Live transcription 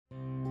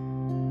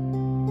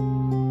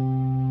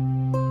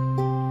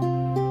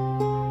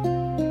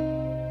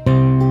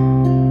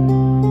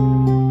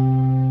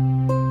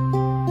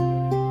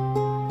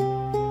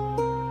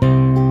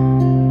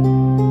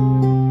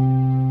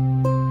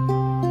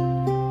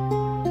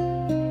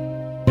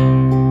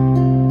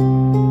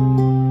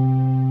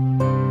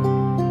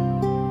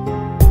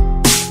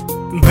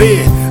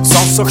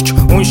сонсогч,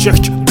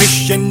 уншигч,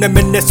 биш энэ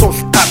миний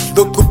сульдаал.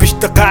 Өөдгүй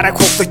бичдэг, гарыг,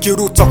 хуглаж,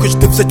 эрүүг, цохиж,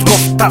 дэвсэж,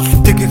 мултал.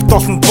 Тэгэх,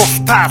 тоолонд,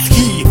 бултаал,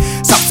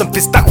 савсан,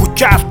 писда,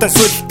 хүчээ, алдан,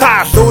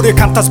 сульдаал. Өөрийгөө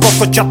хантааз,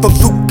 болгож, чадвал,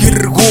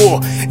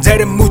 иргүй.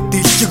 Зарим мөд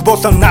илжиг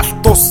болон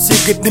алтус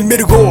хийгээд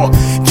нэмэргүй.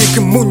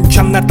 Жинхэнэ мөн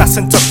чанар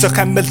дасан цохиж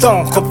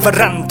хамилон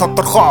хувран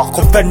тодорхой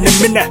хувар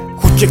нэмэнэ.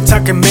 Хүчээ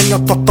цаг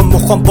минут дотор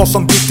мухан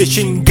болон бидэ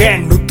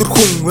шингэн. Өдөр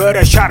хүн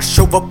өрөө шар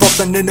шув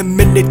болон энэ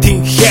миний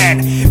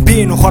Тэгэх.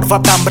 Би энэ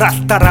хорвот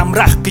амраалтаар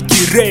амрах гэж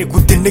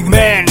ирээгүй тэнэг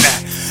мэн.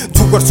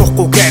 Зүгээр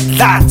сухгүйгээд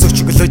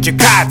лаацөчглөж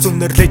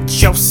газүнэрлэж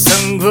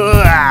явсан.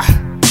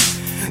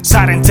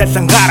 Сарын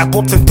цалин гараа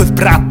бутлын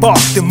төлбөр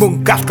аборт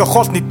мөнгө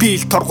алкохолны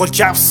биll торгуулж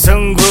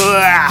авсан.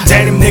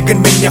 Зарим нэг нь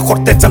миний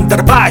хурдан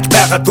замдар бааж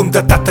байгаа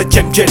дүмдэ татаж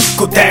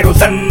хэмжээгүй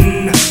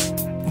дайруулна.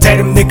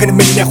 Зарим нэг нь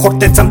миний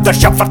хурдан замдар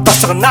шавар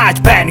тосгонааж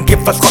байна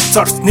гэвэл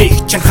гоцорсныг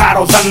чинь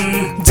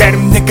харуулна.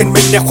 Зарим нэг нь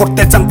миний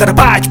хурдан замдар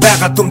бааж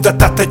байгаа дүмдэ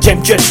татаж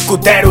хэмжээгүй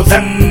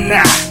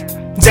дайруулна.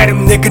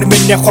 Зарим нэг нь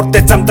миний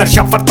хурдан замдар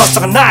шавар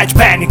тосгонааж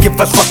байна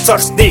гэвэл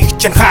гоцорсныг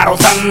чинь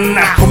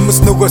харуулна.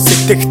 Хүмүүс нөгөө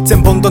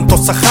сэтгэгцэн бундан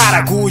тусах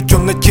хараагүй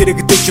жунаж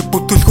чирэгдэж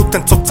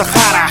бүтүүлгүүтэн цуцах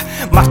хараа.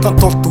 Мартан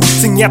тулд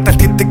үлсэн ядал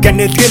гэдэг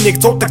анилгэнийг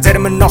зуудаг.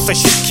 Зарим нь олон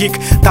ширхийг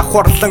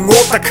давхарлан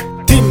уудаг.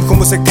 Тим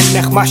хүмүүсийг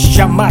танах маш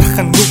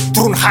ямархан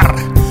нүдрүүн хар.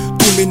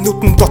 Түүний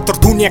нүдэн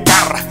дотор түүний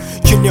гар.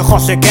 Чиний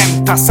хоолыг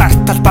амтаас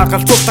артал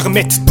багалзуулдаг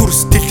мэт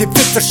дүрс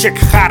телевизэр шиг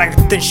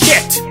харагдсан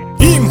shit.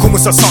 Ийм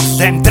хүмүүсээс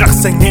ол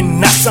амьдрахсан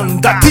энэ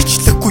насанда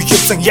бичлэггүй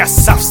явсан яс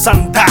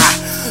савсанда.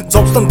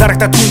 Зовлон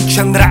дарагдаад хүн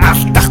чанараа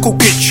алдахгүй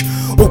гэж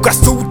угаас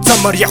зүв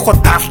замаар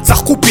явхад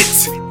талцахгүй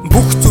биз.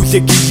 Бүх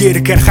зүйлийг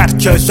иергээр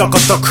харж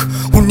ойлгодог.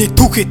 Хүний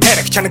түүхий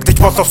тарих чанагдаж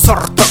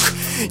боловсрдог.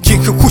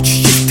 Жинхэнэ хүч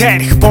шиг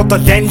тарих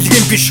бодол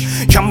анилгын биш.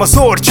 Чамаас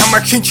өөр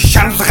чамайг хинч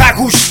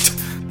шаналгаагүй шít.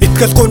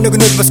 Итгэл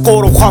гоногнол бас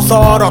гурав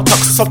холоороо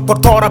тогсолбор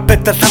доороо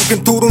байтал хамгийн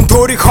дөрөв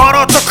төрийг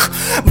хороодог.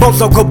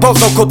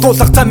 Болгоо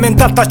дуулах замын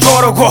талдаа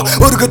чорого.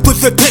 Өөрийгөө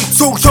төлөө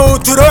тэнцүүгшөө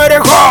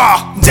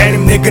зөрөөрөөгөө.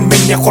 Зарим нэг нь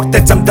миний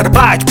хурдан замдар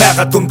бааж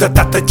байгаа дүмдэ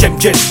татаж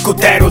хэмжээгүй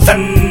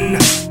дайруулна.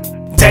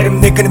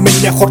 Зарим нэг нь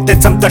миний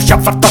хурдан замдар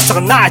шавар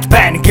тосгонааж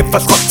байна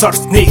гэвэл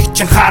гоцорсныг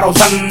чинь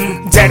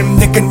харуулна. Зарим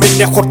нэг нь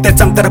миний хурдан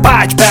замдар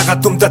бааж байгаа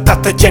дүмдэ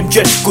татаж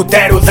хэмжээгүй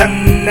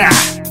дайруулна.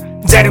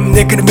 Зарим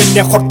нэг нь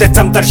миний хурдан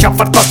замдар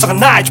шавар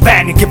тосгонааж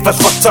байна гэвэл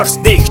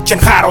гоцорсныг чинь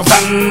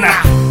харуулна.